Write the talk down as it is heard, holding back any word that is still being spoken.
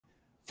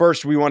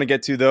first we want to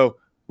get to, though,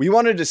 we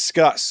want to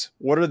discuss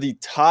what are the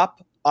top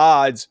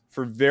odds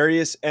for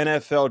various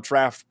NFL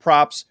draft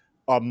props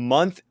a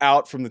month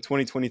out from the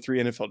 2023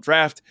 NFL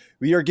draft.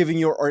 We are giving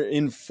you our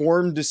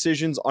informed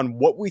decisions on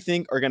what we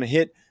think are going to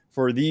hit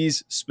for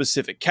these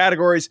specific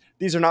categories.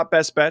 These are not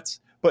best bets,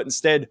 but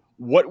instead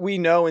what we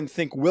know and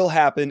think will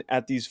happen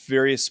at these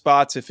various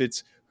spots. If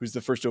it's who's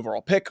the first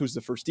overall pick, who's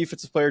the first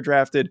defensive player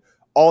drafted,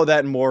 all of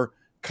that and more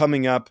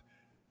coming up.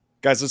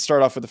 Guys, let's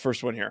start off with the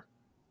first one here.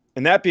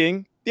 And that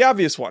being the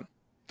obvious one.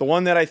 The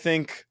one that I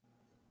think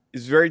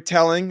is very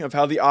telling of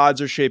how the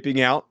odds are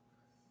shaping out.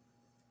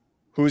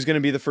 Who's going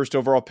to be the first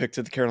overall pick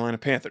to the Carolina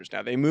Panthers?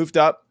 Now, they moved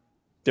up.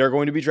 They're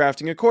going to be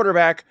drafting a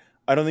quarterback.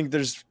 I don't think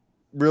there's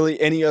really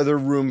any other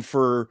room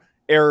for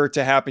error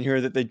to happen here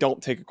that they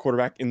don't take a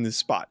quarterback in this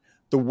spot.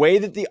 The way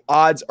that the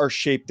odds are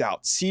shaped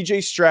out,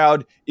 CJ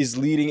Stroud is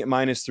leading at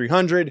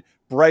 -300,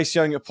 Bryce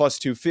Young at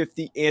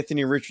 +250,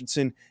 Anthony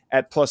Richardson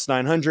at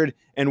 +900,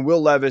 and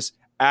Will Levis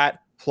at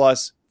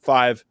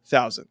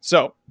 +5,000.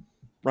 So,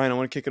 Ryan, I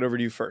want to kick it over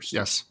to you first.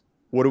 Yes.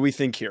 What do we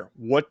think here?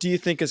 What do you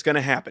think is going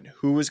to happen?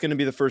 Who is going to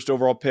be the first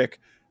overall pick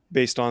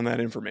based on that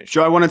information?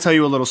 Joe, I want to tell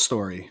you a little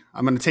story.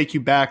 I'm going to take you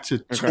back to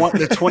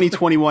the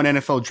 2021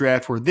 NFL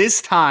draft, where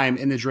this time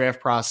in the draft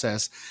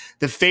process,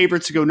 the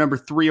favorite to go number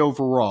 3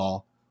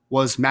 overall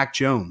was Mac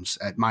Jones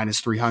at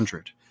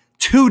 -300.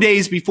 2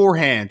 days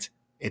beforehand,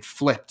 it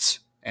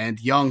flipped,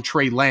 and young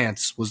Trey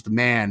Lance was the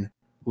man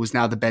who is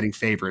now the betting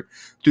favorite.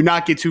 Do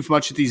not get too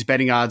much of these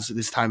betting odds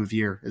this time of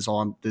year is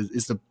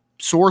the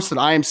source that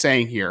I am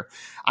saying here.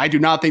 I do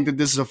not think that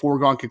this is a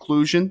foregone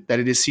conclusion, that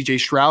it is CJ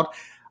Stroud.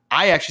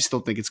 I actually still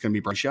think it's going to be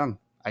Bryce Young.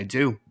 I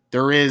do.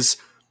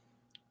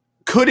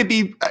 Could it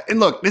be, and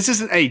look, this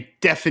isn't a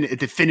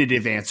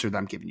definitive answer that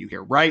I'm giving you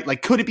here, right?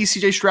 Like, could it be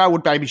CJ Stroud?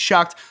 Would I be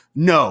shocked?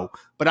 No.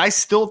 But I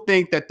still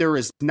think that there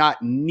is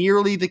not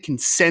nearly the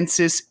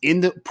consensus in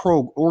the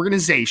pro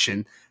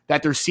organization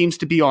that there seems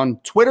to be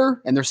on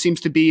Twitter and there seems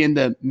to be in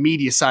the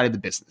media side of the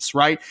business,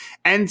 right?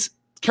 And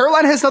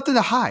Carolina has nothing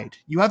to hide.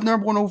 You have the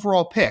number 1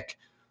 overall pick.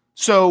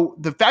 So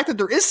the fact that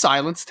there is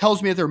silence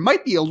tells me that there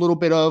might be a little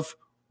bit of,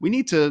 we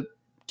need to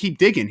keep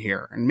digging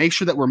here and make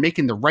sure that we're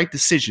making the right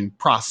decision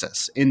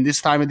process in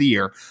this time of the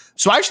year.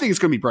 So I actually think it's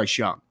going to be Bryce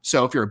Young.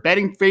 So if you're a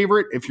betting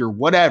favorite, if you're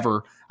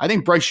whatever, I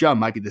think Bryce Young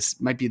might be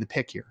the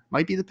pick here.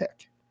 Might be the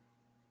pick.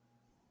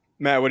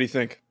 Matt, what do you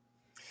think?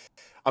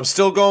 I'm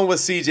still going with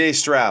CJ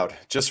Stroud,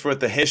 just for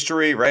the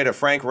history, right, of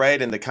Frank Wright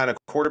and the kind of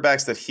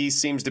quarterbacks that he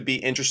seems to be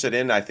interested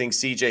in. I think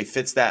CJ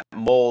fits that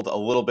mold a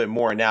little bit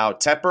more. Now,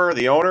 Tepper,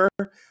 the owner,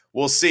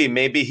 we'll see.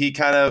 Maybe he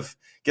kind of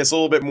gets a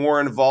little bit more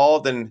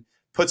involved and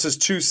puts his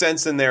 2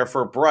 cents in there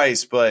for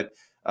Bryce. But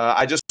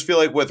I just feel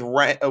like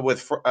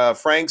with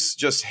Frank's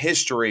just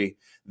history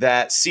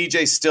that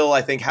CJ still,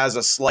 I think, has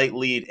a slight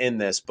lead in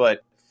this.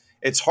 But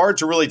it's hard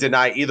to really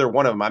deny either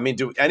one of them. I mean,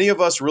 do any of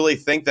us really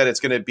think that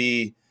it's going to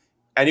be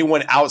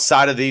anyone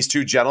outside of these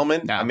 2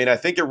 gentlemen? No. I mean, I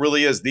think it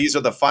really is. These are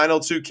the final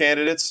 2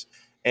 candidates,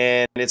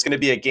 and it's going to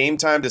be a game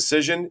time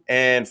decision.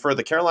 And for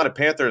the Carolina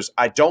Panthers,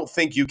 I don't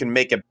think you can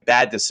make a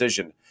bad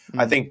decision.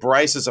 I think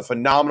Bryce is a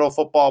phenomenal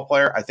football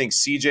player. I think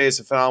CJ is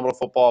a phenomenal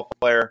football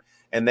player,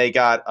 and they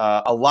got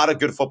a lot of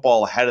good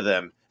football ahead of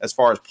them as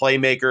far as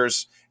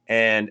playmakers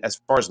and as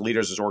far as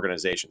leaders as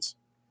organizations.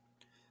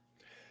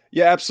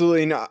 Yeah,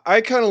 absolutely. And I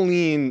kind of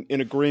lean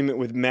in agreement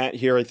with Matt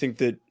here. I think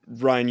that,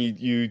 Ryan,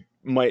 you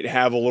might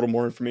have a little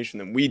more information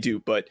than we do,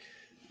 but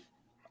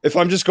if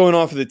I'm just going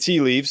off of the tea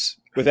leaves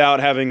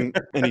without having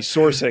any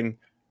sourcing,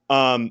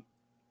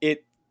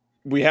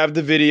 we have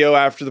the video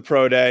after the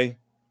pro day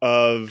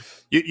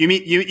of you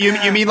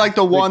mean like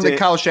the one that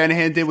Kyle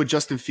Shanahan did with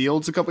Justin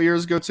Fields a couple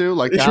years ago too,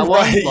 like that right,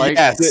 one? Like,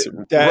 yes,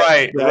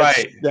 right.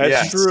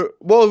 That's true.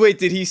 Well, wait,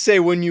 did he say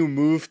when you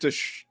moved to?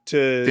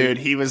 Dude,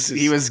 he was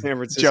San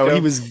Francisco? Joe. He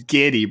was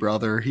giddy,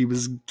 brother. He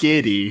was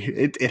giddy.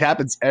 It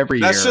happens every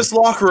year. That's just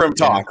locker room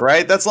talk,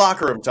 right? That's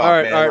locker room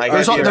talk, man. All right.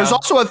 There's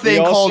also a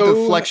thing called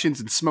deflections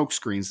and smoke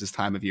screens this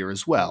time of year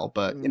as well.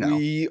 But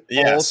we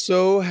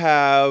also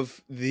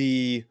have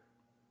the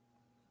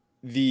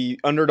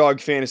underdog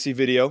fantasy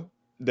video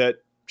that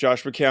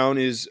Josh McCown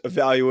is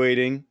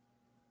evaluating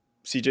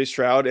CJ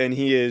Stroud, and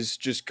he is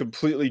just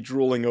completely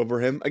drooling over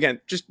him. Again,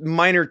 just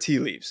minor tea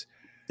leaves.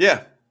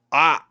 Yeah.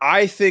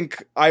 I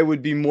think I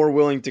would be more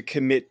willing to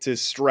commit to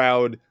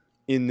Stroud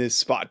in this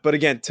spot. But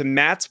again, to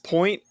Matt's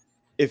point,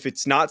 if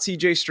it's not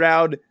CJ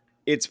Stroud,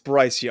 it's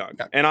Bryce Young.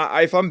 Yeah. And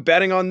if I'm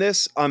betting on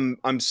this,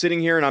 I'm sitting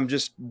here and I'm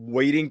just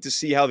waiting to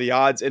see how the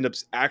odds end up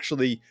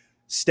actually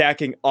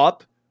stacking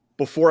up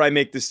before I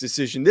make this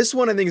decision. This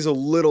one I think is a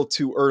little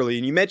too early.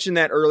 And you mentioned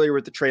that earlier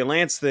with the Trey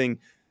Lance thing,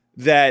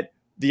 that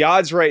the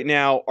odds right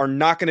now are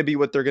not going to be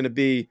what they're going to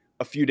be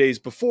a few days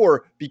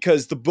before,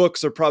 because the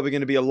books are probably going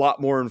to be a lot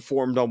more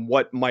informed on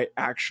what might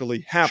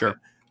actually happen.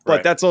 Sure.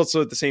 But that's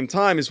also at the same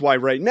time is why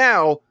right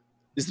now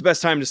is the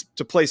best time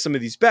to play some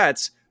of these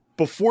bets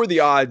before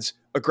the odds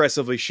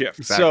aggressively shift.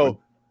 Exactly. So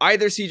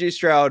either CJ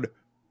Stroud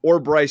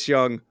or Bryce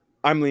Young,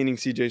 I'm leaning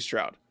CJ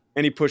Stroud.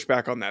 Any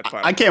pushback on that?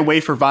 I can't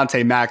wait for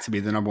Vontae Mack to be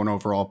the #1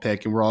 overall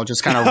pick, and we're all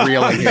just kind of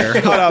reeling here.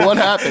 What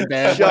happened,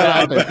 man? What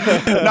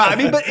happened? No, I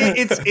mean, but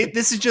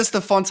this is just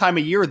a fun time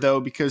of year, though,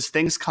 because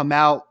things come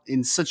out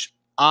in such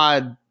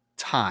odd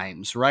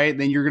times, right?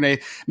 Then you're gonna, I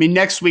mean,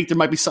 next week there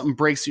might be something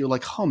breaks. So you're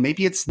like, oh,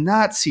 maybe it's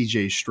not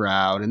CJ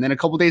Stroud, and then a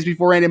couple days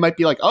beforehand it might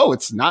be like, oh,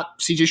 it's not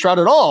CJ Stroud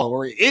at all,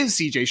 or it is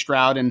CJ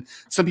Stroud, and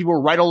some people were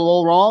right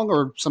all along,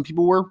 or some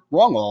people were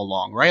wrong all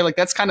along, right? Like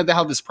that's kind of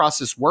how this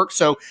process works.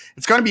 So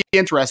it's going to be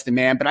interesting,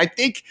 man. But I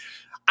think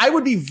I'm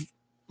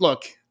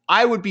about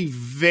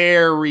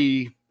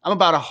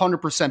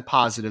 100%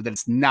 positive that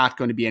it's not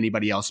going to be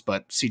anybody else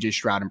but CJ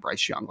Stroud and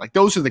Bryce Young. Like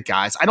those are the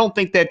guys. I don't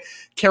think that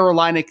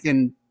Carolina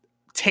can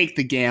take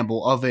the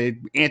gamble of a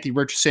Anthony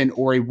Richardson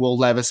or a Will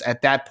Levis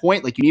at that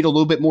point. Like you need a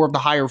little bit more of the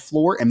higher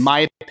floor, in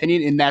my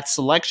opinion, in that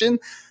selection.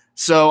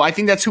 So I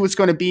think that's who it's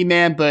going to be,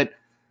 man. But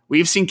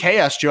we've seen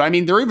chaos, Joe. I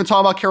mean, they're even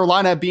talking about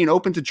Carolina being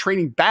open to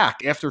trading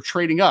back after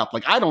trading up.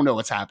 Like, I don't know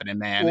what's happening,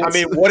 man. Well, I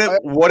mean,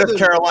 what if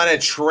Carolina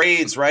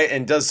trades, right,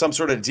 and does some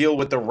sort of deal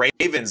with the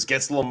Ravens,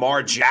 gets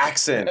Lamar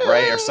Jackson,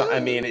 right, or something? I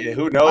mean,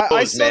 who knows?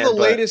 I saw the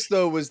latest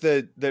though was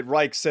that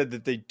Reich said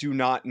that they do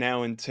not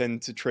now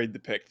intend to trade the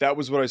pick. That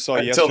was what I saw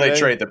until yesterday. They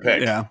trade the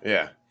pick.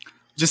 Yeah.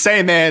 Just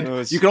saying,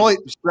 man, you can only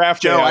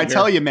draft. Joe, I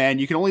tell you, man,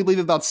 you can only believe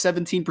about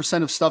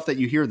 17% of stuff that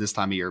you hear this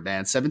time of year,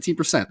 man. 17%.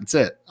 That's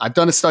it. I've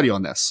done a study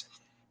on this.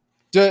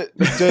 So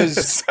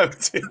does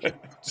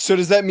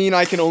that mean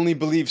I can only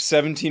believe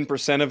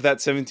 17% of that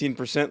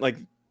 17%? Like,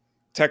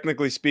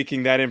 technically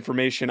speaking, that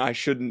information I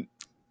shouldn't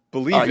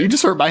believe. You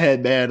just hurt my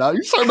head, man.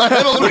 You just hurt my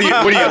head a little bit.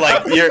 What do you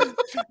like?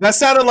 That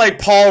sounded like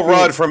Paul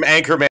Rudd from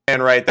Anchorman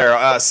right there.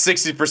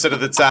 60% of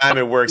the time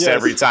it works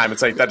every time.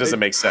 It's like that doesn't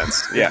make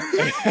sense. Yeah.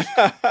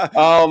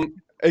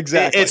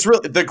 Exactly. It's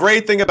really the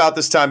great thing about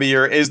this time of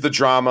year is the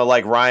drama,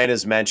 like Ryan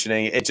is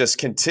mentioning. It just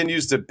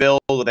continues to build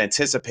with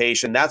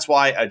anticipation. That's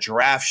why a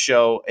draft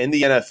show in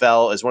the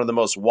NFL is one of the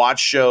most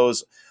watched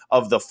shows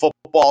of the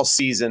football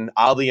season,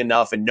 oddly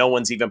enough, and no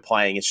one's even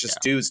playing. It's just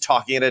dudes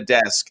talking at a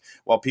desk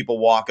while people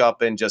walk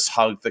up and just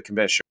hug the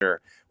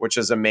commissioner, which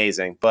is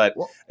amazing. But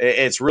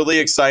it's really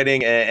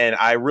exciting. And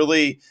I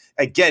really,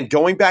 again,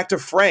 going back to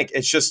Frank,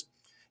 it's just,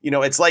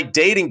 it's like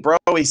dating, bro.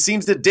 He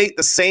seems to date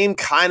the same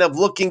kind of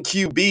looking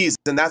QBs,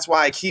 and that's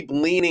why I keep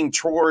leaning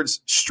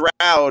towards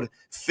Stroud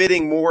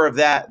fitting more of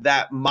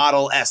that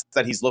Model S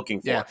that he's looking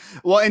for. Yeah.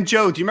 Well, and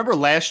Joe, do you remember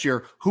last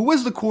year, who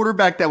was the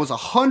quarterback that was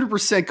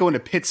 100% going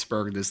to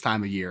Pittsburgh this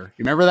time of year?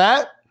 You remember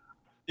that?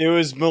 It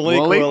was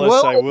Malik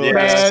Willis. I will.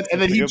 Man.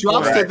 And then he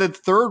drops to the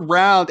 3rd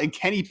round, and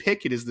Kenny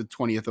Pickett is the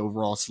 20th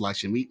overall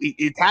selection.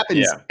 It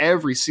happens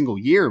every single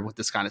year with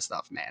this kind of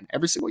stuff, man.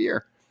 Every single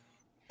year.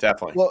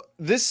 Definitely. Well,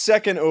 this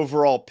 2nd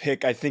overall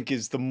pick, I think,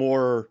 is the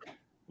more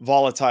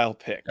volatile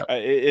pick.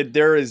 Yep.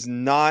 There is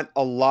not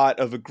a lot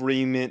of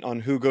agreement on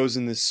who goes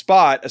in this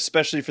spot,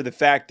 especially for the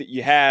fact that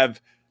you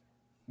have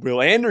Will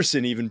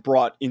Anderson even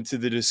brought into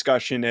the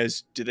discussion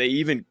as, do they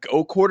even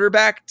go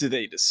quarterback? Do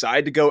they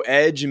decide to go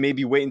edge and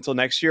maybe wait until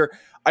next year?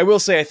 I will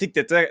say I think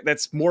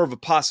that's more of a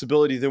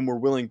possibility than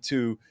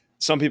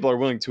some people are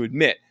willing to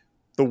admit.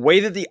 The way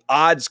that the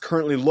odds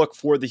currently look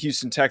for the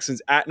Houston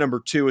Texans at number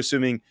 2,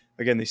 assuming,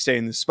 again, they stay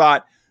in the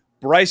spot,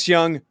 Bryce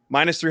Young,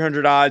 minus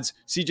 300 odds,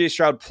 CJ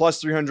Stroud, plus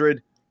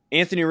 300,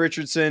 Anthony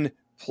Richardson,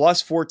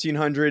 plus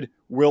 1,400,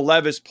 Will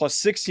Levis,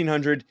 plus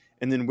 1,600,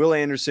 and then Will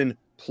Anderson,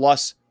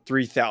 plus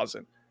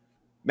 3,000.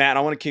 Matt,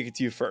 I want to kick it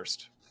to you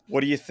first.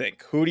 What do you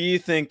think? Who do you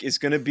think is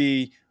going to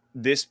be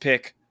this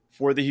pick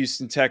for the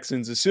Houston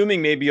Texans,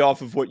 assuming maybe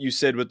off of what you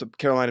said with the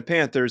Carolina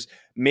Panthers,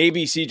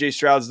 maybe CJ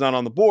Stroud's not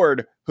on the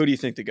board? Who do you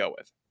think to go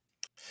with?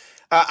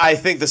 I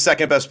think the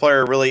second best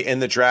player really in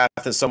the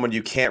draft and someone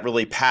you can't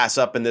really pass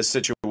up in this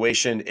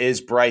situation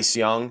is Bryce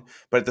Young.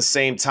 But at the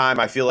same time,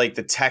 I feel like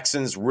the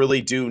Texans really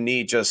do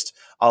need just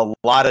a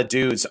lot of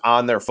dudes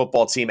on their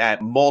football team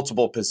at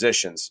multiple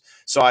positions.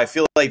 So I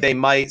feel like they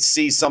might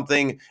see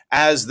something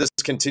as this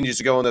continues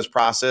to go in this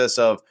process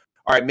of,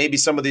 all right, maybe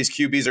some of these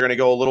QBs are going to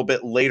go a little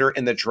bit later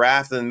in the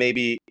draft than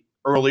maybe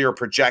earlier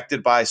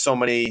projected by so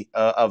many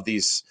of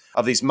these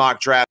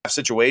mock draft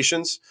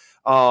situations.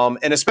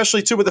 And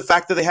especially, too, with the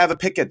fact that they have a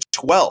pick at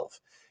 12.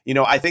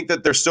 I think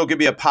that there's still going to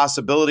be a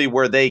possibility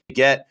where they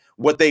get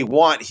what they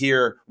want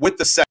here with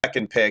the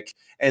second pick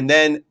and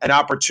then an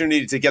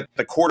opportunity to get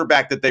the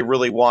quarterback that they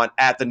really want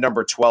at the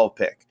number 12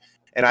 pick.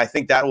 And I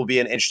think that will be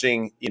an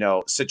interesting,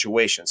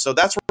 situation. So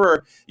that's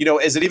where,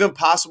 is it even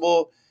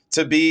possible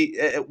to be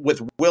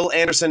with Will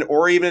Anderson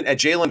or even a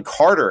Jalen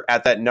Carter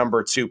at that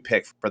number 2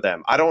 pick for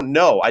them? I don't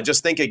know. I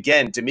just think,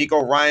 again,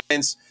 DeMeco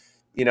Ryans –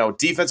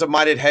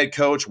 defensive-minded head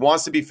coach,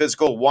 wants to be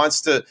physical, wants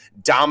to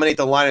dominate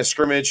the line of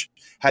scrimmage,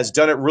 has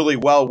done it really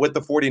well with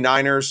the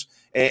 49ers,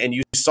 and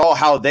you saw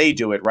how they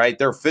do it, right?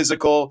 They're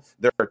physical,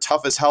 they're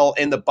tough as hell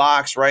in the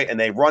box, right? And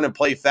they run and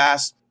play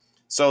fast.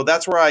 So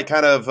that's where I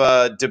kind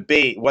of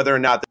debate whether or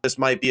not this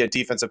might be a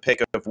defensive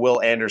pick of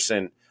Will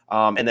Anderson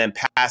and then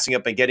passing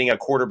up and getting a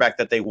quarterback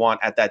that they want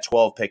at that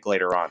 12 pick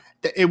later on.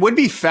 It would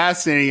be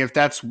fascinating if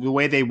that's the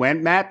way they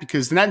went, Matt,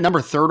 because then that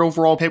number 3rd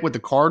overall pick with the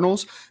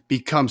Cardinals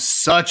becomes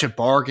such a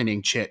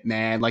bargaining chip,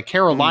 man. Like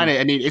Carolina,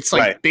 I mean, it's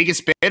like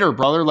biggest bidder,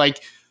 brother.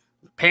 Like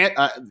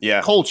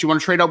Colts, you want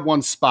to trade up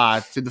one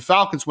spot. Do the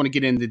Falcons want to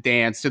get into the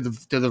dance? Do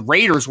the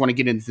Raiders want to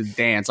get into the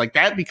dance? Like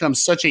that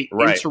becomes such a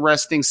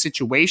interesting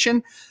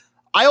situation.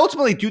 I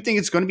ultimately do think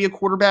it's going to be a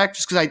quarterback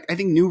just because I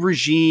think new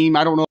regime.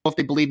 I don't know if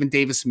they believe in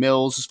Davis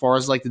Mills as far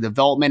as like the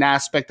development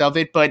aspect of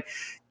it, but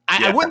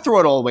I wouldn't throw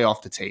it all the way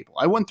off the table.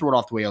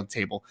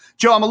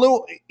 Joe, I'm a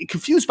little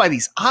confused by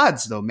these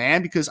odds though,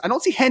 man, because I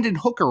don't see Hendon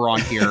Hooker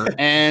on here.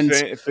 And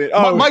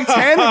Mike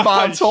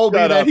Tannenbaum told me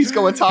that he's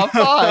going top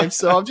 5.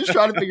 So I'm just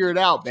trying to figure it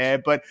out,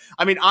 man. But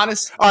I mean,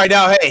 honestly. All right,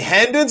 now, hey,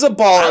 Hendon's a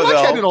baller, I like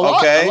though. Hendon a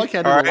lot. Okay? I like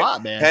Hendon a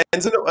lot, man.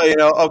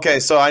 Okay,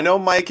 so I know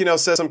Mike,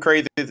 says some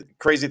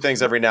crazy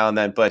things every now and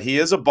then, but he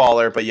is a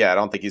baller. But yeah, I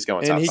don't think he's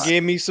going top 5. And he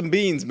gave me some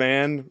beans,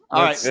 man.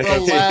 All right, so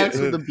lads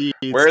with the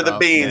beans. Where are the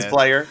beans, man.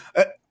 Player?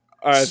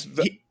 All right,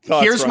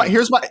 here's my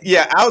go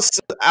ahead. I was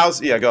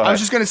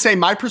just going to say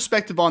my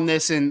perspective on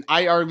this, and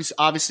I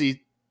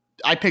obviously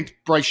I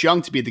picked Bryce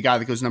Young to be the guy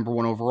that goes number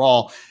 1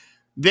 overall.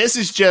 This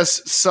is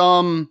just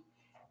some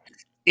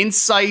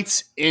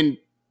insights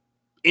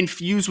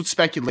infused with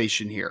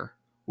speculation here,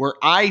 where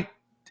I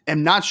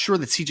am not sure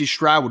that CJ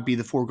Stroud would be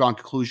the foregone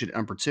conclusion at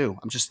number 2.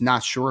 I'm just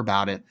not sure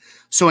about it.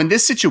 So in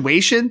this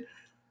situation,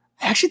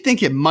 I actually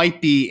think it might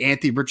be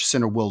Anthony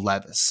Richardson or Will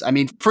Levis. I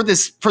mean, for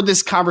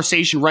this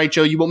conversation, right,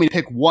 Joe, you want me to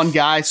pick one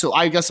guy, so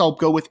I guess I'll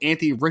go with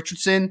Anthony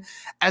Richardson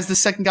as the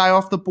second guy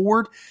off the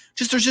board.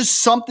 There's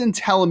just something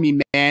telling me,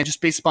 man, just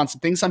based upon some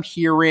things I'm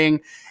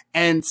hearing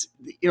and,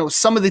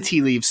 some of the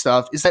tea leaf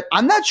stuff, is that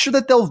I'm not sure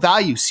that they'll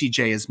value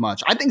CJ as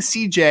much. I think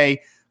CJ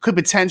could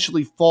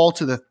potentially fall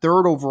to the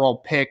 3rd overall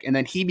pick, and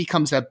then he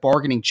becomes that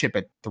bargaining chip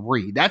at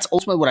 3. That's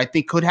ultimately what I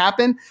think could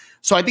happen.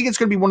 So I think it's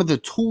going to be one of the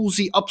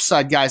toolsy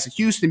upside guys at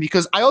Houston,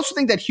 because I also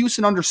think that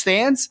Houston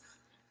understands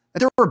that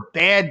they're a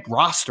bad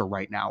roster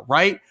right now,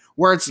 right?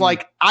 Where it's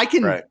like I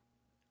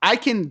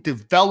can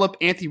develop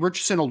Anthony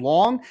Richardson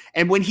along,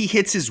 and when he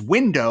hits his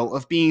window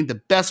of being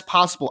the best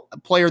possible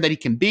player that he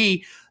can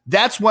be,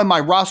 that's when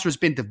my roster has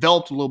been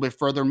developed a little bit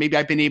further. Maybe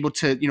I've been able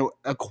to,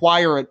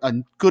 acquire a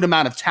good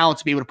amount of talent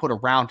to be able to put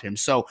around him.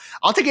 So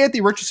I'll take Anthony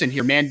Richardson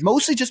here, man,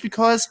 mostly just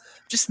because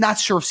I'm just not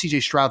sure if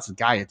CJ Stroud's the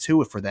guy at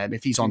 2 for them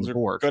if he's on the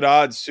board. Good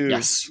odds, too.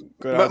 Yes.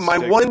 But my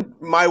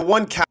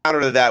one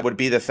counter to that would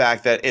be the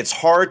fact that it's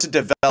hard to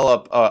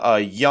develop a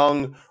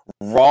young,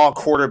 raw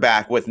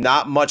quarterback with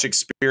not much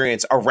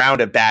experience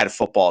around a bad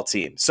football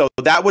team. So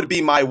that would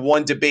be my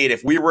one debate.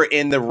 If we were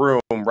in the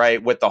room,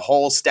 right, with the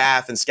whole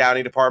staff and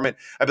scouting department,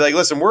 I'd be like,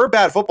 listen, we're a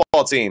bad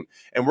football team,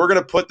 and we're going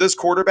to put this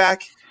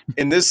quarterback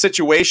in this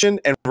situation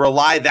and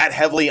rely that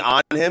heavily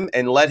on him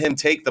and let him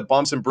take the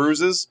bumps and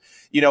bruises.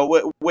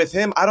 With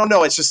him, I don't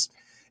know.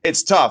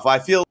 It's tough. I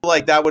feel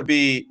like that would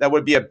be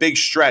a big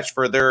stretch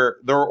for their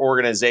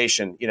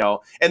organization,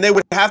 and they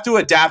would have to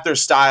adapt their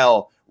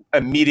style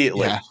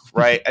immediately,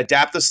 right?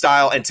 Adapt the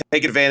style and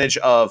take advantage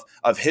of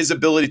his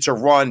ability to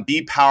run,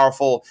 be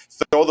powerful,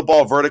 throw the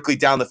ball vertically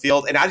down the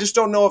field. And I just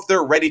don't know if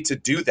they're ready to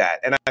do that.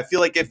 And I feel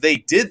like if they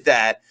did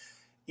that,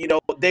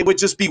 they would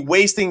just be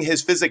wasting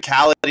his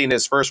physicality in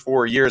his first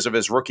 4 years of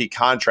his rookie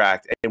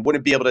contract and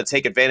wouldn't be able to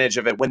take advantage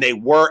of it when they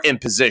were in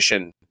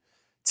position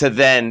to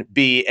then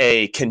be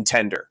a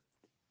contender.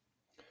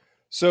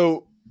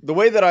 So the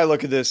way that I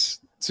look at this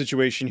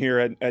situation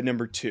here at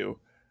number 2,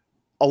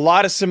 a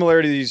lot of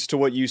similarities to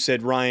what you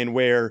said, Ryan,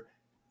 where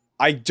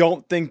I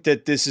don't think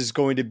that this is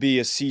going to be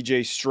a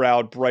CJ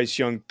Stroud, Bryce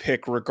Young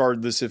pick,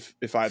 regardless if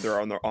either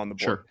are on the board.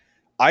 Sure.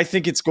 I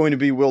think it's going to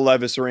be Will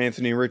Levis or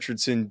Anthony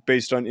Richardson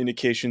based on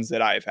indications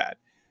that I've had.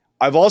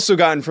 I've also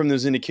gotten from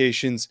those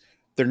indications,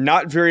 they're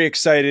not very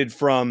excited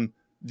from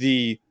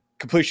the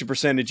completion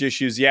percentage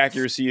issues, the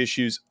accuracy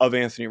issues of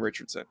Anthony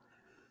Richardson.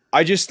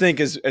 I just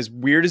think as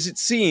weird as it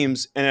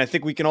seems, and I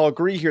think we can all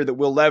agree here that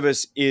Will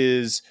Levis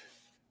is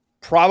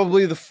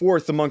probably the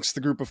 4th amongst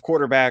the group of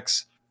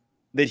quarterbacks,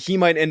 that he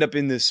might end up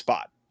in this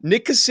spot.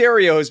 Nick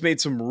Caserio has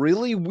made some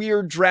really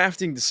weird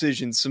drafting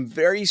decisions, some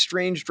very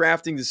strange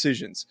drafting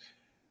decisions.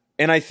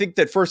 And I think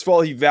that, first of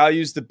all, he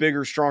values the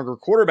bigger, stronger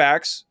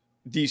quarterbacks,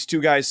 these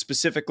 2 guys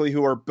specifically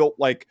who are built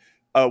like,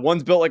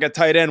 one's built like a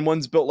tight end,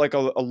 one's built like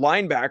a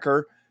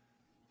linebacker.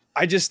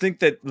 I just think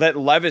that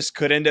Levis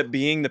could end up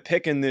being the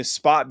pick in this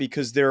spot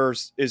because there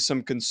is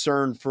some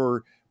concern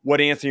for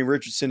what Anthony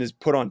Richardson has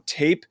put on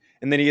tape,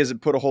 and then he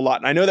hasn't put a whole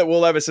lot. And I know that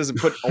Will Levis hasn't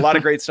put a lot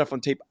of great stuff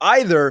on tape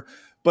either,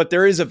 but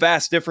there is a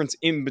vast difference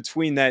in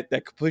between that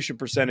completion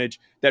percentage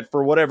that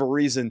for whatever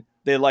reason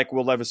they like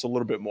Will Levis a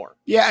little bit more.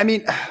 Yeah, I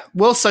mean,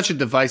 Will's such a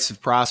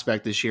divisive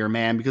prospect this year,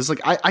 man, because like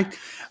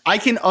I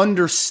can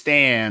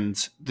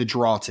understand the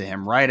draw to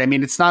him, right? I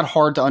mean, it's not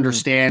hard to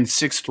understand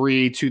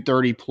 6'3",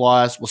 230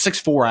 plus. Well,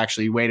 6'4",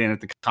 actually, weighed in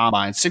at the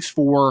combine.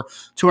 6'4",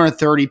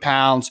 230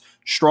 pounds,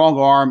 strong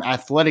arm,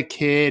 athletic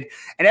kid.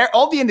 And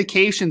all the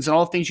indications and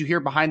all the things you hear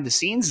behind the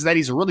scenes is that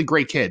he's a really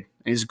great kid.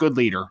 And he's a good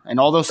leader. And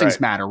all those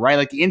things matter, right?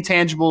 Like the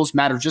intangibles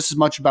matter just as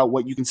much about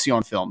what you can see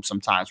on film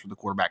sometimes for the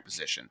quarterback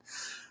position.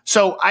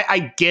 So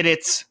I get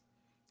it.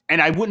 And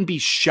I wouldn't be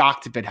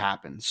shocked if it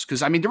happens.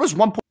 Because, I mean, there was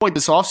one point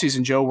this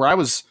offseason, Joe, where I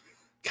was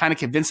kind of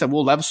convinced that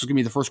Will Levis was going to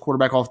be the first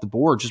quarterback off the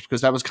board just because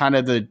that was kind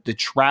of the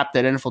trap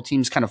that NFL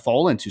teams kind of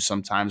fall into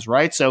sometimes,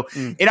 right? So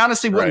it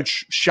honestly wouldn't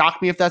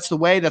shock me if that's the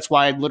way. That's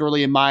why I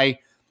literally in my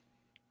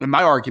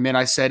argument,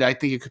 I said I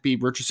think it could be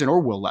Richardson or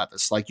Will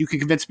Levis. Like, you can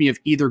convince me of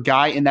either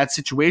guy in that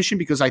situation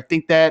because I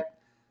think that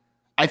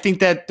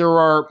there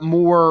are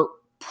more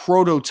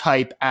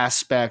prototype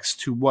aspects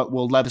to what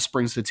Will Levis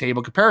brings to the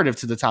table comparative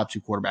to the top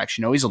two quarterbacks.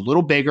 You know, he's a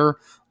little bigger, a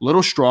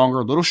little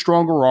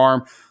stronger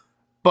arm.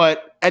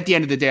 But at the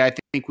end of the day, I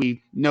think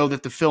we know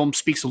that the film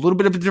speaks a little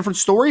bit of a different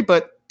story,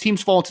 but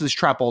teams fall into this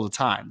trap all the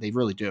time. They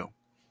really do.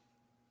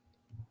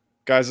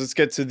 Guys, let's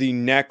get to the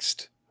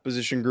next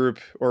position group,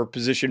 or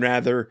position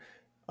rather,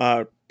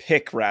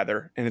 pick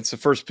rather, and it's the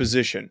first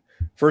position.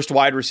 First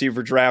wide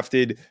receiver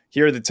drafted.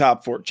 Here are the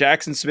top four.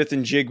 Jackson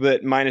Smith-Njigba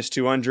at minus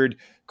 200,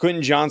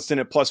 Quentin Johnston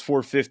at plus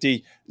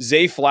 450,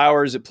 Zay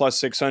Flowers at plus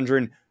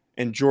 600,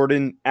 and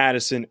Jordan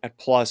Addison at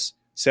plus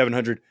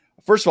 700.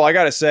 First of all, I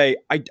got to say,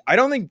 I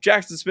don't think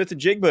Jackson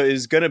Smith-Njigba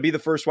is going to be the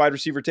first wide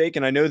receiver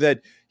taken. I know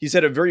that he's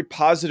had a very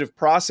positive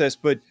process,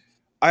 but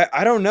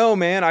I don't know,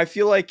 man. I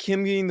feel like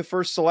him being the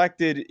first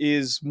selected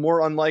is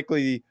more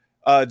unlikely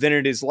than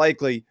it is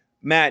likely.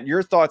 Matt,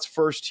 your thoughts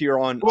first here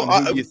on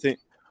who you think.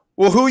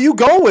 Well, who you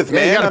go with,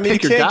 man? I mean, you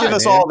can't give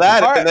us all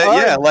that. All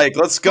right.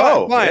 Let's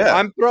go. Fine. Yeah.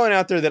 I'm throwing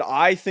out there that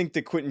I think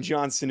that Quentin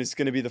Johnston is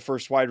going to be the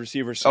first wide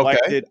receiver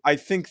selected. Okay. I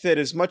think that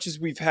as much as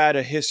we've had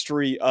a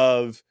history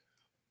of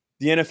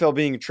the NFL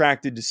being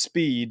attracted to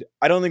speed,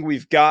 I don't think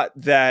we've got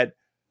that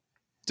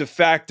de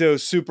facto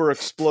super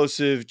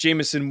explosive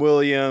Jameson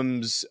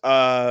Williams,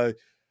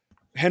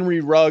 Henry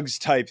Ruggs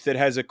type that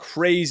has a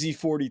crazy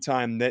 40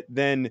 time that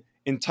then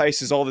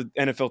entices all the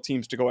NFL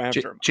teams to go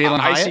after him. Jalen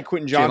Hyatt? I see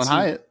Quentin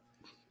Johnston.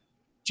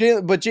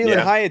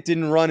 Jalen Hyatt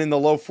didn't run in the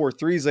low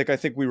 4.3s like I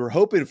think we were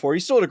hoping for. He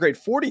still had a great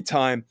 40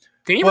 time.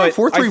 Did he run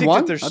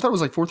 4.31? I thought it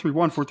was like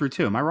 4.31,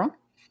 4.32. Am I wrong?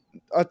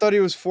 I thought he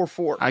was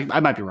 4.4. I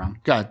might be wrong.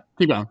 Go ahead.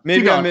 Keep going.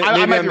 Maybe I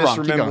might be wrong.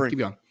 Misremembering. Keep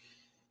going.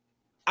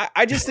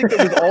 I just think that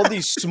with all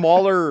these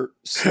smaller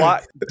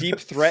slot deep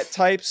threat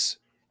types,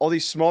 all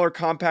these smaller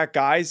compact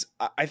guys,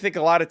 I think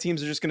a lot of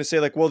teams are just going to say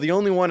like, well, the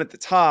only one at the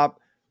top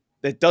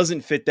that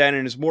doesn't fit that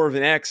and is more of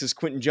an X is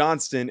Quentin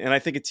Johnston. And I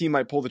think a team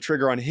might pull the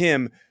trigger on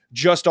him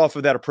just off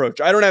of that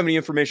approach. I don't have any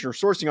information or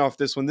sourcing off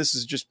this one. This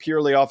is just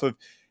purely off of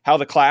how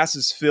the class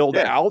is filled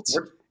out.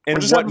 We're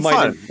just having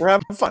fun. We're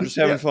having fun. Just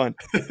having fun.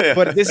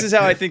 But this is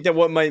how I think that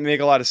what might make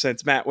a lot of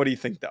sense. Matt, what do you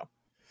think, though?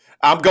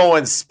 I'm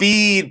going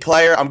speed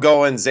player. I'm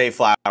going Zay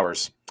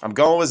Flowers. I'm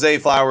going with Zay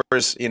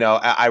Flowers. You know,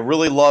 I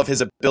really love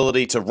his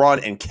ability to run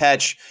and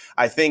catch.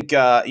 I think,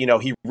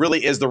 he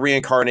really is the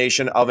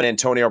reincarnation of an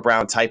Antonio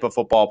Brown type of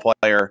football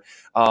player.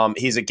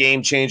 He's a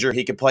game changer.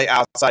 He can play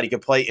outside. He can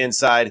play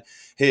inside.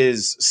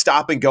 His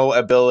stop and go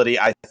ability,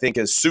 I think,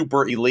 is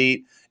super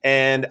elite.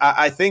 And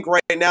I think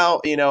right now,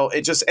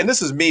 it just, and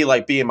this is me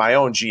like being my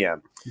own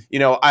GM.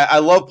 I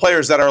love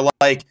players that are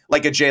like a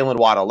Jalen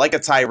Waddle, like a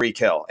Tyreek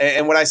Hill.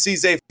 And when I see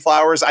Zay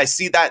Flowers, I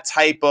see that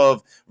type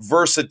of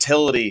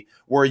versatility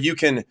where you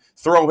can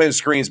throw him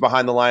screens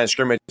behind the line of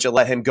scrimmage and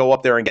let him go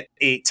up there and get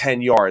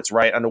 8-10 yards,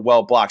 right, on a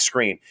well-blocked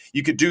screen.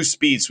 You could do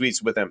speed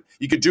sweeps with him.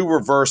 You could do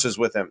reverses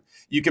with him.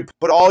 You could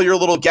put all your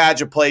little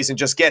gadget plays and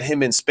just get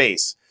him in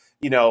space.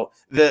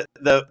 The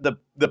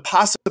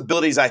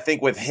possibilities, I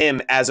think, with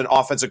him as an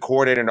offensive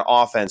coordinator in an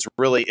offense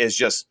really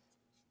is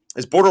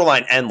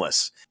borderline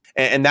endless.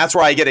 And that's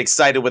where I get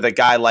excited with a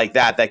guy like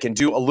that can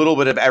do a little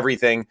bit of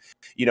everything,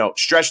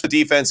 stretch the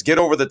defense, get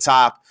over the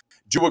top,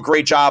 do a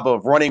great job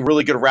of running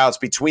really good routes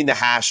between the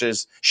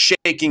hashes,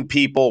 shaking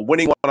people,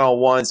 winning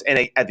one-on-ones,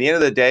 and at the end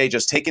of the day,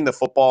 just taking the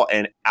football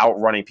and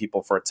outrunning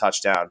people for a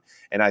touchdown.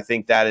 And I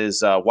think that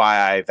is why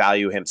I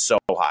value him so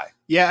high.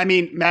 Yeah, I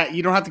mean, Matt,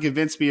 you don't have to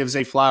convince me of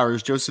Zay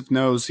Flowers. Joseph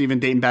knows, even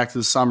dating back to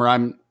the summer,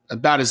 I'm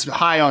about as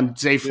high on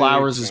Zay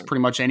Flowers as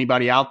pretty much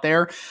anybody out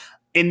there.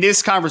 In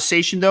this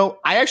conversation, though,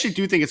 I actually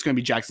do think it's going to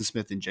be Jackson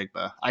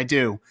Smith-Njigba. I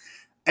do.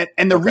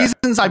 And the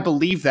reasons I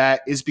believe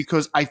that is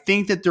because I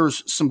think that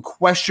there's some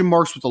question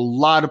marks with a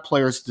lot of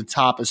players at the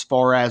top as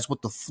far as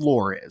what the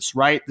floor is,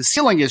 right? The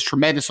ceiling is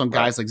tremendous on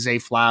guys like Zay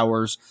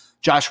Flowers,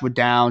 Joshua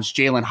Downs,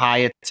 Jalen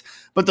Hyatt.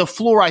 But the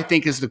floor, I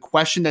think, is the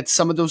question that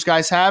some of those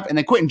guys have. And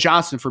then Quentin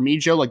Johnston, for me,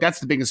 Joe, like that's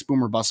the biggest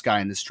boomer bust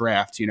guy in this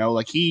draft.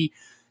 Like he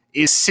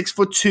is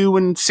 6'2"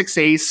 and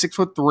 6'8",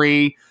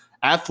 6'3",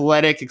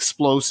 athletic,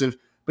 explosive.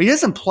 but he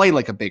doesn't play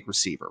like a big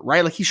receiver,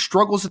 right? Like he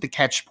struggles at the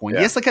catch point. Yeah.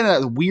 He has like kind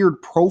of a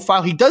weird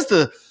profile. He does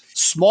the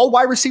small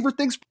wide receiver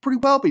things pretty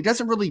well, but he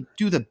doesn't really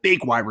do the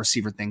big wide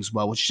receiver things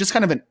well, which is just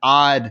kind of an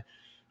odd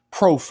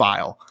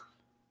profile.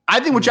 I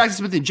think what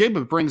Jackson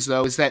Smith-Njigba brings,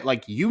 though, is that,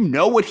 like, you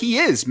know what he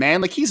is,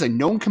 man. Like, he's a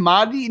known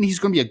commodity, and he's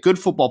going to be a good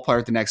football player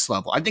at the next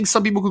level. I think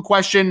some people could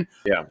question,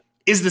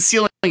 is the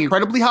ceiling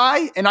incredibly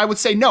high? And I would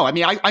say no. I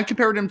mean, I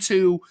compared him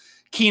to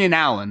Keenan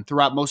Allen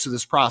throughout most of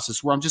this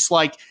process, where I'm just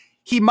like,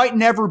 he might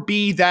never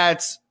be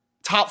that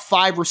top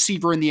 5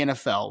 receiver in the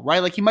NFL,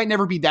 right? Like, he might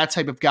never be that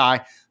type of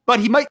guy, but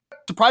he might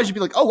surprise you, be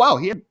like, oh, wow,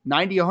 he had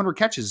 90, 100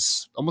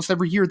 catches almost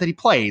every year that he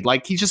played.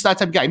 Like, he's just that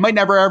type of guy. He might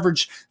never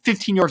average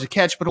 15 yards a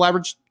catch, but he'll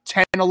average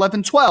 10,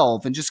 11,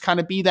 12, and just kind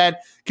of be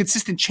that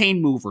consistent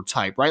chain mover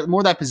type, right?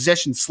 More that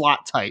possession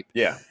slot type.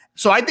 Yeah.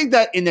 So I think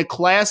that in a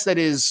class that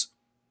is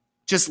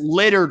just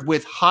littered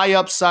with high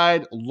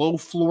upside, low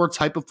floor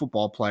type of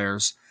football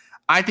players,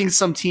 I think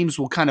some teams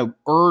will kind of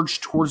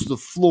urge towards the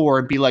floor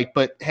and be like,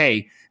 but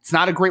hey, it's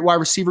not a great wide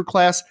receiver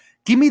class.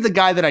 Give me the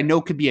guy that I know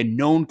could be a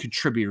known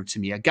contributor to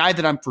me, a guy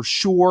that I'm for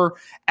sure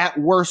at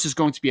worst is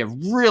going to be a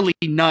really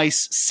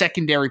nice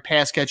secondary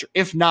pass catcher,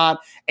 if not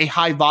a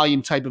high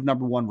volume type of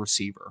number 1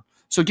 receiver.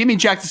 So give me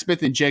Jackson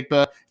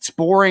Smith-Njigba. It's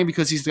boring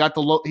because he's got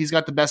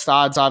the best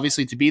odds,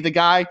 obviously, to be the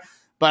guy,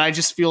 but I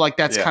just feel like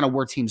that's kind of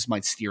where teams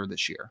might steer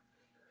this year.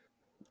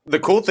 The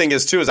cool thing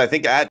is, too, is I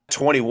think at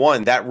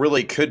 21, that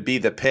really could be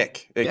the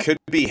pick. It could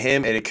be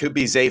him, and it could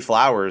be Zay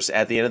Flowers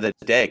at the end of the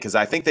day, because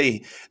I think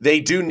they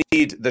do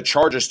need the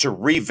Chargers to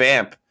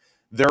revamp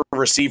their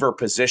receiver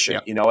position.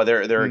 You know,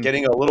 they're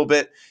getting a little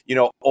bit,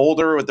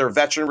 older with their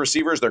veteran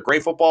receivers. They're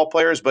great football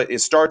players, but you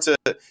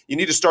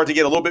need to start to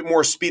get a little bit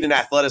more speed and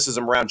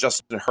athleticism around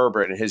Justin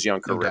Herbert in his young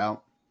career.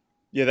 No.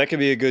 Yeah, that could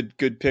be a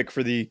good pick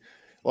for the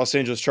Los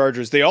Angeles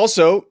Chargers. They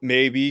also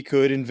maybe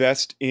could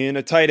invest in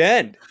a tight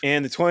end.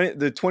 And the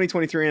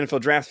 2023 NFL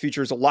draft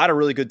features a lot of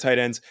really good tight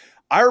ends.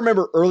 I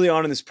remember early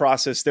on in this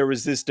process, there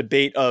was this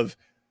debate of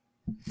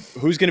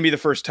who's going to be the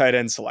first tight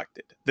end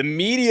selected. The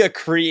media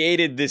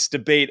created this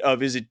debate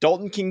of, is it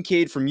Dalton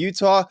Kincaid from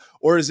Utah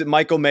or is it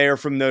Michael Mayer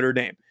from Notre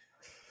Dame?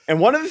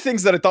 And one of the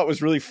things that I thought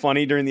was really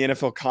funny during the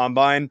NFL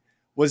Combine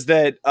was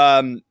that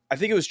I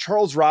think it was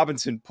Charles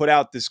Robinson put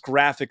out this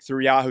graphic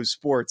through Yahoo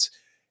Sports.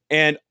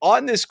 And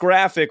on this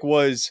graphic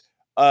was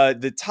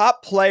the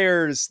top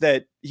players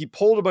that he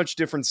polled a bunch of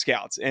different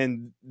scouts,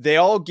 and they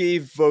all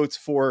gave votes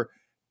for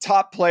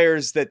top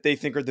players that they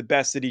think are the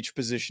best at each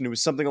position. It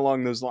was something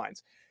along those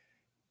lines.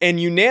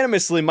 And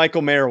unanimously,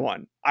 Michael Mayer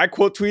won. I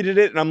quote tweeted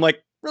it, and I'm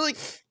like, really,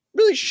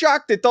 really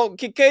shocked that Dalton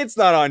Kincaid's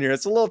not on here.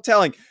 It's a little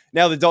telling.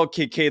 Now the Dalton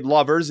Kincaid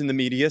lovers in the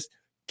media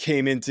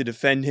came in to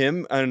defend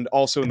him, and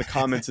also in the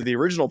comments of the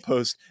original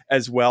post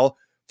as well.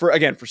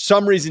 For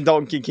some reason,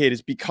 Dalton Kincaid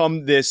has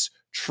become this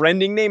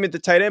trending name at the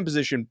tight end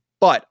position,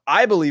 but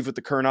I believe with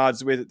the current odds,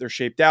 the way that they're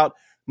shaped out,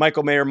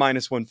 Michael Mayer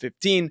minus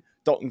 115,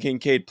 Dalton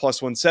Kincaid plus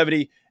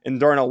 170, and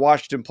Darnell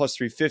Washington plus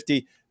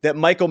 350, that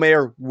Michael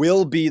Mayer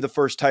will be the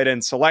first tight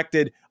end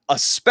selected,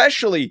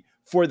 especially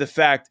for the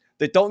fact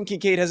that Dalton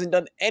Kincaid hasn't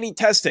done any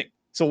testing.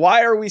 So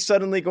why are we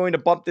suddenly going to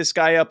bump this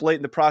guy up late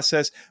in the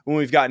process when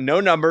we've got no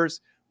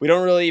numbers? We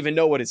don't really even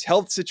know what his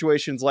health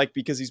situation's like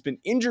because he's been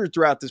injured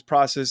throughout this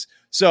process.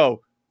 So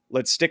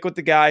let's stick with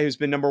the guy who's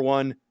been number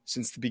 1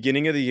 since the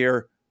beginning of the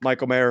year,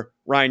 Michael Mayer.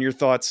 Ryan, your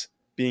thoughts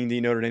being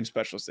the Notre Dame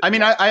specialist? I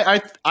mean,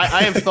 I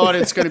have thought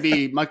it's going to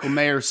be Michael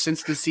Mayer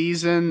since the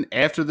season,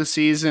 after the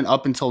season,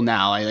 up until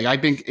now. I've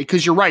been,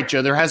 because you're right,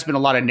 Joe. There has been a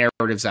lot of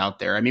narratives out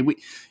there. I mean,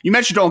 you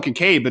mentioned Dalton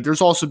Kincaid, but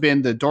there's also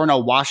been the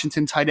Darnell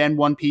Washington tight end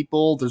 1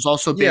 people. There's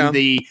also been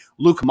the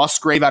Luke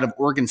Musgrave out of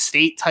Oregon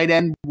State tight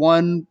end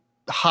 1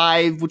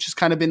 hive, which has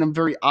kind of been a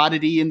very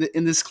oddity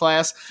in this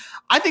class.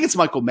 I think it's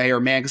Michael Mayer,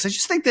 man, because I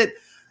just think that,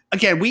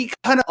 again, we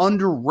kind of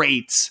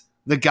underrate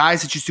the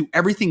guys that just do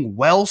everything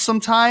well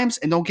sometimes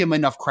and don't give them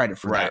enough credit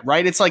for that,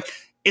 right? It's like,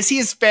 is he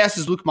as fast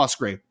as Luke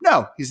Musgrave?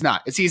 No, he's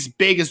not. Is he as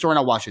big as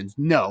Darnell Washington?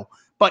 No.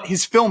 But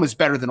his film is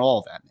better than all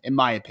of them, in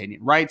my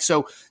opinion, right?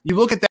 So you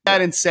look at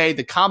that and say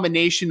the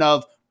combination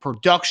of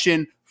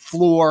production,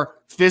 floor,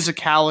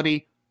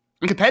 physicality,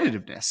 and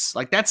competitiveness,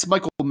 like that's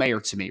Michael Mayer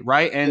to me,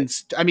 right? And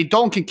I mean,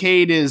 Dalton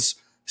Kincaid is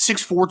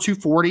 6'4",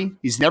 240.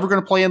 He's never going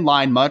to play in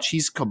line much.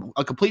 He's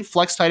a complete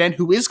flex tight end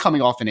who is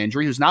coming off an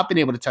injury, who's not been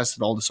able to test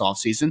it all this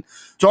offseason.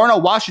 Darnell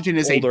Washington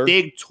is a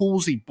big,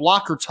 toolsy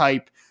blocker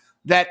type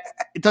that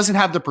doesn't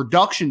have the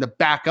production to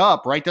back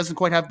up, right? Doesn't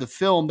quite have the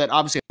film that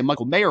obviously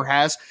Michael Mayer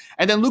has.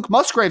 And then Luke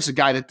Musgrave's a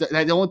guy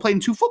that only played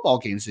in 2 football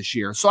games this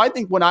year. So I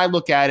think when I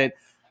look at it,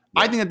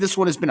 I think that this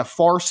one has been a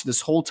farce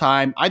this whole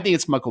time. I think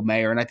it's Michael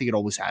Mayer, and I think it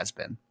always has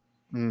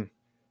been.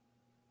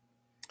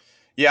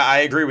 Yeah, I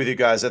agree with you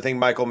guys. I think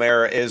Michael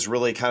Mayer is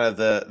really kind of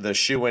the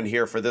shoe-in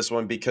here for this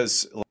one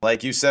because,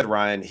 like you said,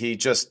 Ryan, he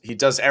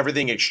does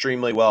everything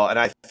extremely well. And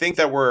I think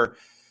that we're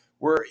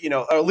or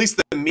at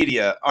least the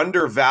media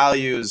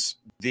undervalues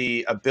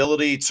the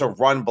ability to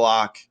run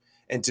block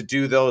and to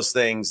do those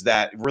things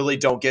that really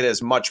don't get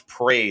as much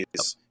praise,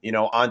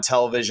 on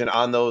television,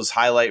 on those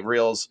highlight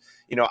reels.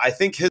 I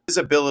think his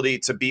ability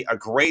to be a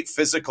great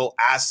physical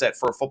asset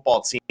for a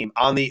football team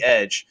on the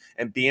edge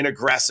and being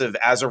aggressive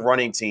as a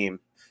running team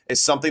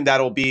is something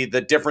that'll be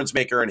the difference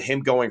maker in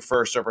him going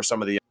first over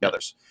some of the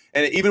others.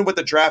 And even with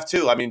the draft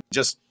too, I mean,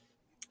 just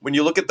when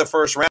you look at the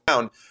first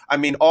round, I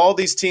mean, all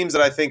these teams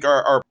that I think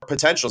are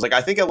potentials, like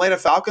I think Atlanta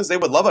Falcons, they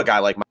would love a guy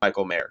like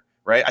Michael Mayer,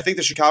 right? I think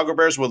the Chicago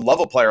Bears would love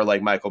a player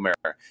like Michael Mayer.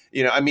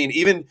 I mean,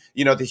 even,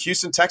 the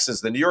Houston Texans,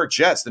 the New York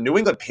Jets, the New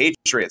England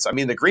Patriots, I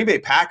mean, the Green Bay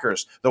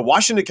Packers, the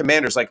Washington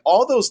Commanders, like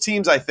all those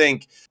teams, I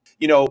think,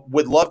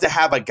 would love to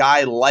have a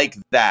guy like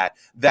that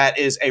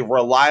is a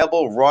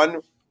reliable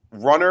route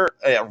runner,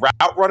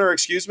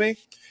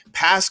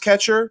 pass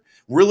catcher,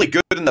 really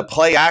good in the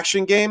play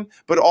action game,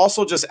 but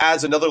also just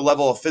adds another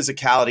level of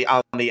physicality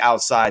on the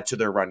outside to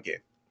their run game.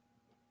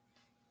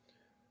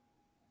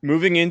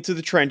 Moving into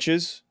the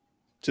trenches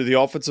to the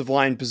offensive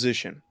line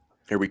position.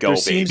 Here we go, There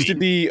baby. seems to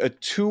be a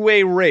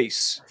two-way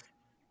race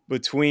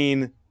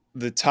between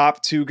the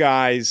top two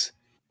guys,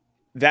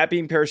 that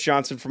being Paris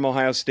Johnson from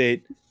Ohio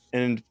State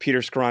and Peter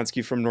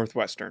Skoronski from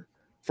Northwestern,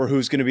 for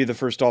who's going to be the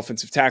first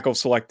offensive tackle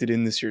selected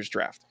in this year's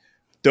draft.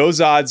 Those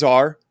odds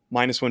are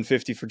minus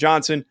 150 for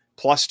Johnson,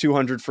 plus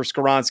 200 for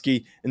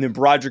Skoronski, and then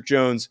Broderick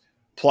Jones,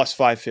 plus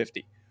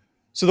 550.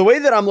 So the way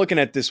that I'm looking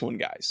at this one,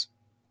 guys,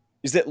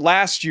 is that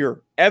last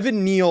year,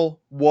 Evan Neal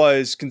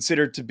was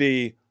considered to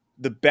be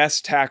the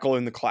best tackle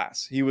in the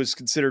class. He was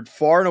considered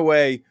far and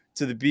away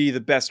to be the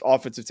best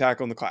offensive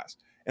tackle in the class.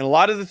 And a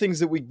lot of the things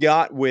that we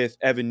got with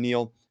Evan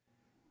Neal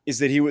is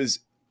that he was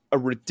a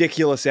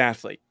ridiculous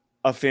athlete,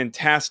 a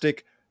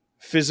fantastic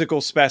physical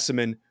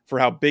specimen for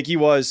how big he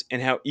was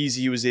and how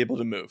easy he was able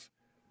to move.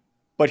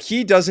 But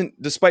he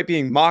doesn't, despite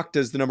being mocked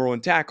as the number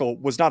one tackle,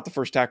 was not the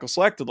first tackle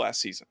selected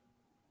last season.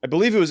 I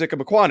believe it was Ika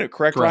Mekwonu,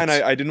 correct, Ryan?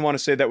 I didn't want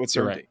to say that with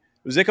certainty.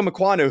 It was Ika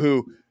Mekwonu,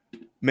 who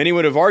many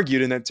would have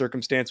argued in that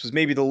circumstance was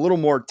maybe the little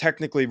more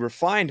technically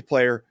refined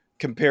player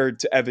compared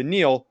to Evan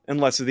Neal and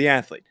less of the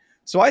athlete.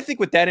 So I think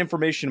with that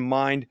information in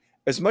mind,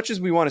 as much as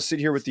we want to sit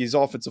here with these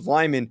offensive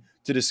linemen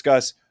to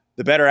discuss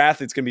the better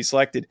athletes going to be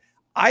selected,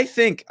 I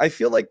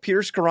feel like Peter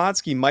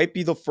Skoronski might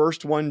be the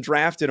first one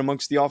drafted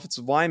amongst the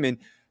offensive linemen,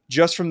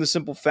 just from the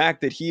simple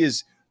fact that he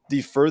is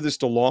the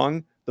furthest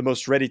along, the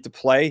most ready to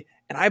play.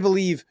 And I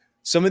believe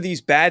some of these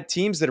bad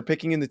teams that are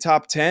picking in the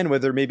top 10,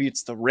 whether maybe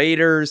it's the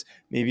Raiders,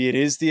 maybe it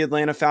is the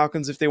Atlanta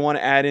Falcons, if they want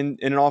to add in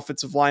an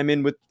offensive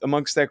lineman with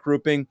amongst that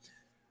grouping,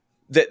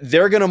 that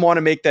they're going to want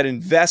to make that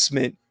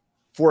investment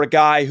for a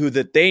guy who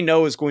that they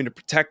know is going to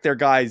protect their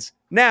guys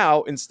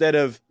now instead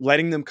of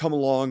letting them come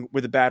along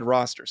with a bad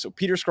roster. So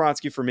Peter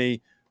Skoronski for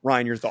me.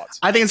 Ryan, your thoughts?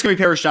 I think it's going to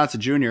be Paris Johnson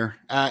Jr.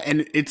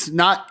 And it's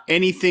not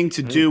anything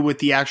to do with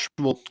the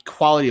actual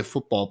quality of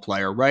football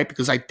player, right?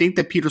 Because I think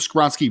that Peter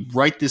Skoronski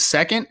right this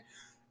second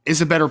is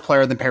a better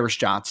player than Paris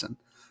Johnson.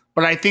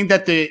 But I think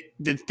that the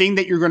thing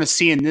that you're going to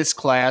see in this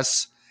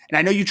class, and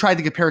I know you tried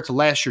to compare it to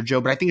last year,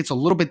 Joe, but I think it's a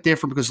little bit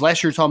different because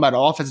last year you're talking about an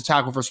offensive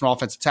tackle versus an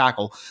offensive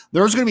tackle.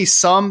 There's going to be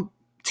some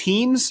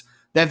teams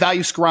that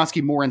value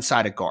Skoronski more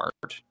inside a guard.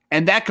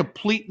 And that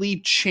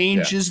completely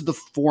changes the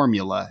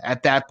formula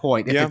at that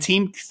point. If the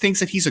team thinks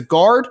that he's a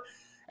guard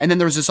and then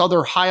there's this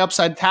other high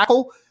upside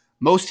tackle,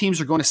 most teams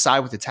are going to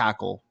side with the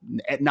tackle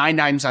at 9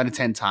 times out of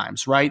 10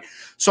 times, right?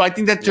 So I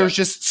think that there's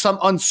just some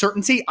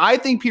uncertainty. I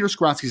think Peter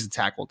Skoronski is a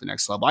tackle at the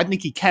next level. I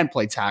think he can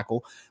play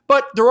tackle.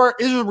 But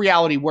is a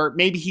reality where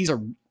maybe he's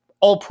a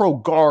all-pro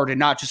guard and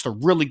not just a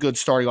really good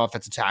starting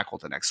offensive tackle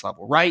at the next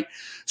level, right?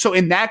 So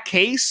in that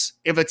case,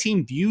 if a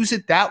team views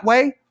it that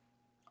way,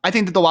 I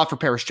think that they'll opt for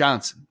Paris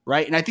Johnson,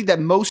 right? And I think that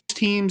most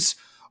teams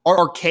are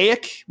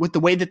archaic with the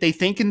way that they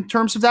think in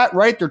terms of that,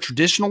 right? They're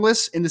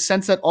traditionalists in the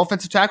sense that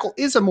offensive tackle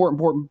is a more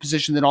important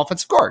position than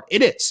offensive guard.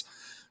 It is.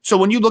 So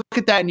when you look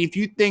at that, and if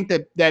you think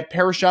that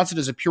Paris Johnson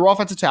is a pure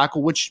offensive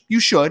tackle, which you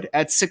should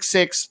at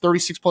 6'6",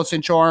 36+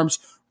 inch arms,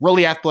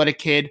 really athletic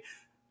kid,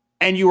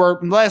 and you are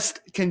less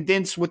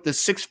convinced with the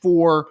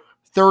 6'4",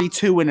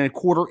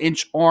 32.25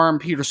 inch arm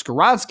Peter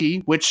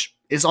Skoronski, which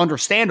is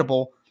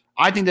understandable,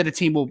 I think that a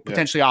team will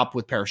potentially opt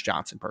with Paris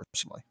Johnson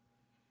personally.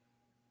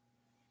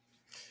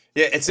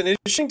 Yeah, it's an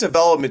interesting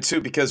development too,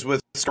 because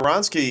with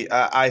Skoronski,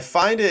 I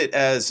find it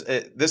as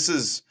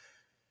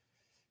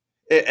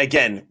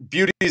again,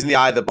 beauty is in the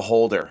eye of the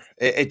beholder.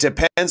 It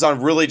depends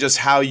on really just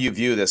how you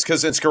view this.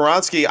 Because in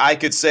Skoronski, I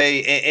could say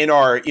in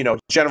our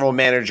general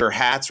manager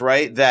hats,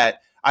 right,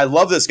 that I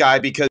love this guy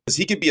because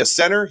he could be a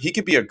center, he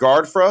could be a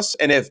guard for us,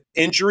 and if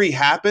injury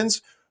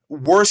happens,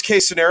 worst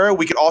case scenario,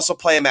 we could also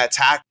play him at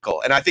tackle.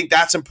 And I think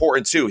that's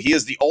important too. He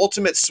is the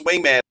ultimate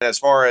swingman as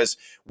far as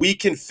we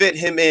can fit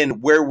him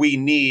in where we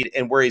need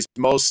and where he's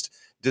most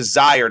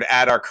desired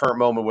at our current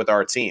moment with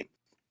our team.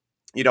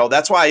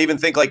 That's why I even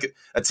think like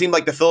a team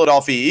like the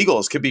Philadelphia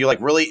Eagles could be like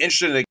really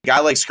interested in a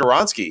guy like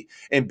Skoronski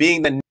and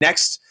being the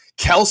next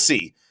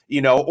Kelsey,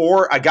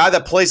 or a guy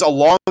that plays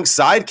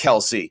alongside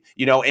Kelsey,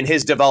 in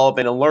his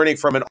development and learning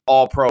from an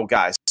all-pro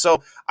guy.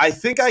 So I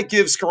think I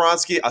give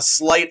Skoronski a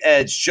slight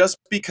edge just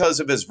because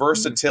of his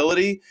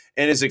versatility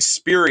and his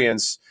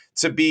experience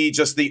to be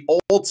just the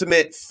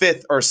ultimate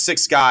fifth or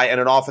sixth guy in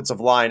an offensive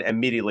line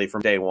immediately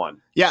from day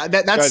one. Yeah,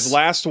 that's Guys,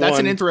 last that's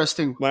one. an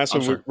interesting. Last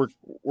I'm one. sorry.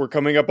 We're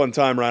coming up on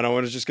time, Ryan. I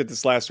want to just get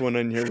this last one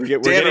in here. We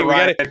got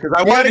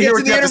I wanted to hear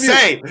what you have to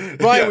say.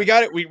 Ryan, we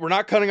got it. We're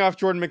not cutting off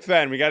Jordan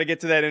McFadden. We got to get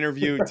to that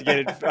interview to get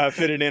it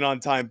fitted in on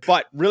time.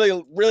 But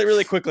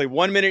really quickly,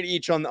 1 minute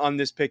each on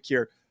this pick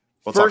here.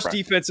 First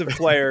defensive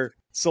player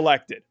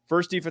selected.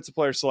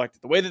 The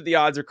way that the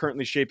odds are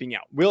currently shaping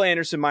out: Will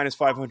Anderson minus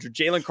 500,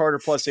 Jalen Carter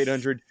plus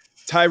 800,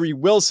 Tyree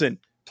Wilson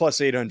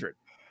plus 800.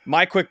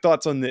 My quick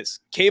thoughts on this: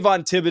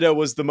 Kayvon Thibodeau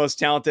was the most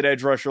talented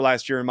edge rusher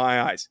last year in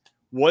my eyes.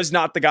 Was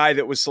not the guy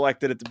that was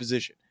selected at the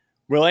position.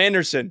 Will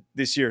Anderson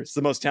this year is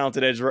the most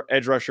talented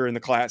edge rusher in the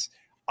class.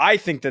 I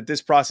think that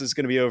this process is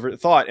going to be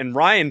overthought. And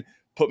Ryan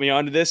put me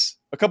onto this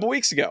a couple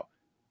weeks ago.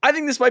 I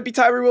think this might be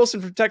Tyree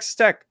Wilson from Texas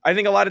Tech. I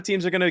think a lot of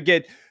teams are going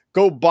to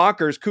go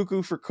bonkers,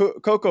 cuckoo for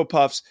Cocoa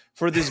Puffs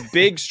for this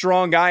big,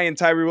 strong guy in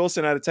Tyree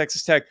Wilson out of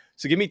Texas Tech.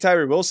 So give me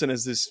Tyree Wilson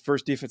as this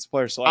first defensive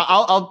player selected.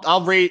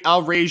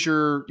 I'll raise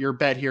your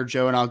bet here,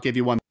 Joe, and I'll give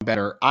you one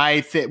better.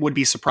 I would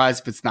be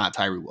surprised if it's not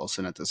Tyree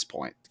Wilson at this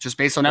point. Just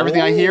based on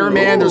everything I hear,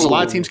 man, there's a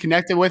lot of teams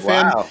connected with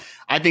him.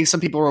 I think some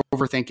people are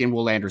overthinking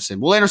Will Anderson.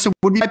 Will Anderson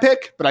would be my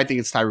pick, but I think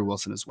it's Tyree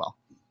Wilson as well.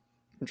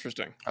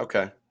 Interesting.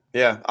 Okay.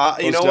 Yeah.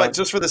 You know what?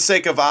 Just for the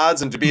sake of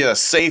odds and to be a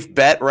safe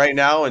bet right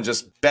now and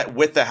just bet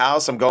with the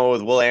house, I'm going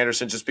with Will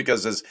Anderson just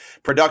because his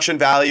production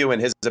value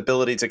and his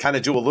ability to kind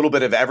of do a little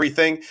bit of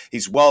everything.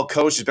 He's well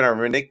coached. He's been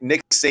around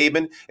Nick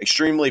Saban,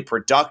 extremely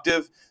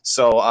productive.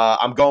 So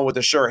I'm going with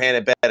a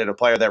sure-handed bet at a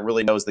player that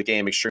really knows the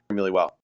game extremely well.